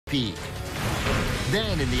peak.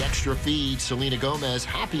 Then in the extra feed, Selena Gomez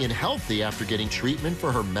happy and healthy after getting treatment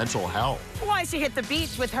for her mental health. Why she hit the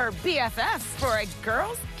beach with her BFFs for a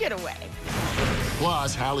girl's getaway.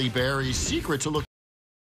 Plus, Halle Berry's secret to looking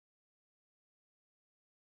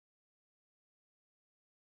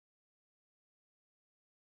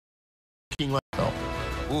like...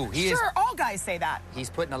 Ooh, Sure, all guys say that. He's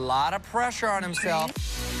putting a lot of pressure on himself.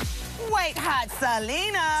 White hot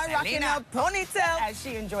Selena rocking a ponytail as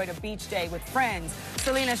she enjoyed a beach day with friends.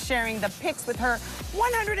 Selena sharing the pics with her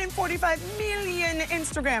 145 million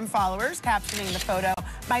Instagram followers, captioning the photo,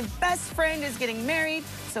 "My best friend is getting married,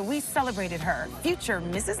 so we celebrated her." Future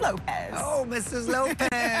Mrs. Lopez. Oh, Mrs.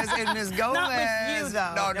 Lopez and Miss Gomez. Not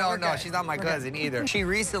with you, though. No, she's not my cousin either. She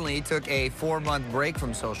recently took a 4-month break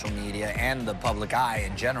from social media and the public eye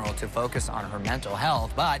in general to focus on her mental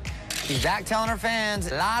health, but she's back telling her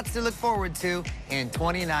fans lots to look forward to in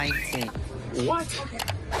 2019. What?